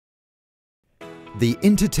The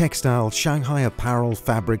Intertextile Shanghai Apparel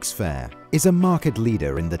Fabrics Fair is a market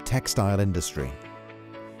leader in the textile industry.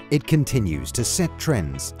 It continues to set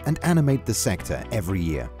trends and animate the sector every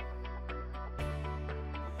year.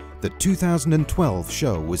 The 2012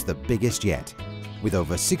 show was the biggest yet, with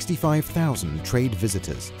over 65,000 trade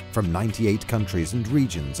visitors from 98 countries and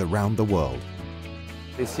regions around the world.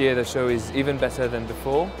 This year the show is even better than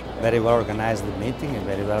before. Very well organized meeting and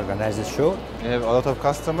very well organized show. We have a lot of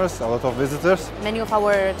customers, a lot of visitors. Many of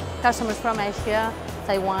our customers from Asia,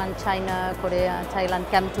 Taiwan, China, Korea,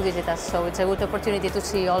 Thailand come to visit us, so it's a good opportunity to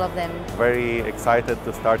see all of them. Very excited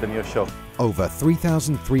to start a new show. Over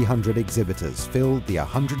 3,300 exhibitors filled the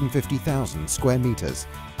 150,000 square meters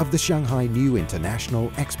of the Shanghai New International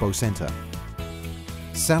Expo Center.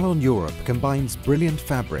 Salon Europe combines brilliant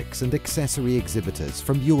fabrics and accessory exhibitors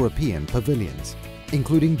from European pavilions,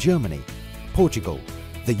 including Germany, Portugal,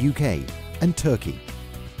 the UK and Turkey.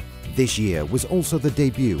 This year was also the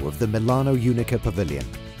debut of the Milano Unica Pavilion.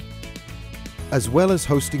 As well as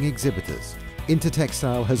hosting exhibitors,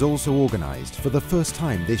 Intertextile has also organized for the first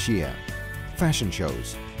time this year fashion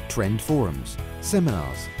shows, trend forums,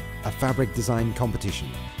 seminars, a fabric design competition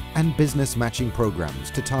and business matching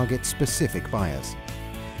programs to target specific buyers.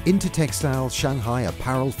 Intertextile Shanghai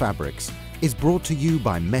Apparel Fabrics is brought to you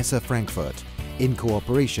by Messe Frankfurt in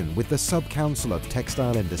cooperation with the Sub-Council of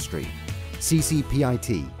Textile Industry,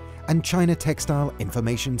 CCPIT and China Textile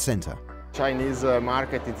Information Center. Chinese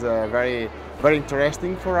market is very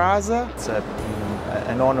interesting for us. It's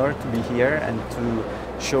an honor to be here and to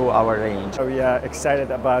show our range. We are excited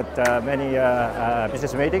about many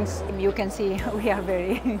business meetings. You can see we are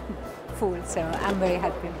very full, so I'm very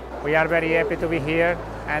happy. We are very happy to be here,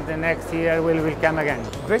 and the next year we will come again.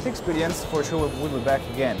 Great experience, for sure we'll be back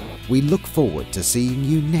again. We look forward to seeing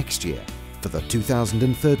you next year for the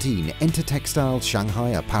 2013 Intertextile Shanghai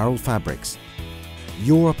Apparel Fabrics.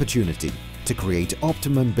 Your opportunity to create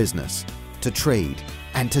optimum business, to trade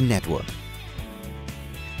and to network.